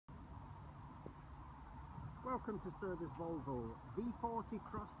Welcome to STURGESS Volvo V40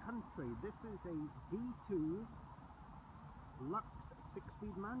 Cross Country. This is a V2 Lux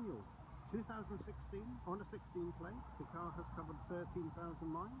 6-speed manual, 2016 on a 16 plate. The car has covered 13,000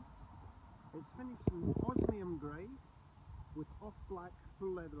 miles. It's finished in osmium grey with off-black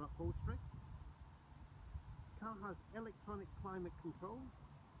full leather upholstery. The car has electronic climate control,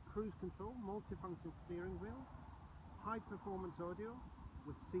 cruise control, multifunction steering wheel, high performance audio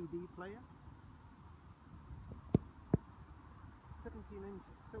with CD player, 17-inch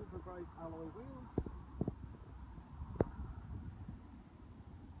silver bright alloy wheels,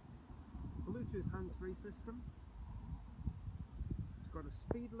 Bluetooth hands-free system. It's got a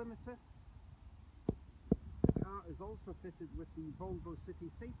speed limiter. The car is also fitted with the Volvo City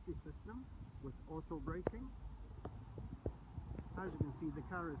safety system with auto braking. As you can see, the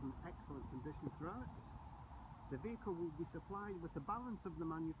car is in excellent condition throughout. The vehicle will be supplied with the balance of the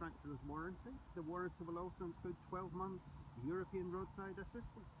manufacturer's warranty. The warranty will also include 12 months European roadside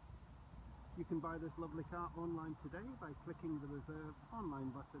assistance. You can buy this lovely car online today by clicking the reserve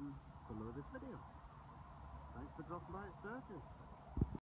online button below this video. Thanks for dropping by at STURGESS.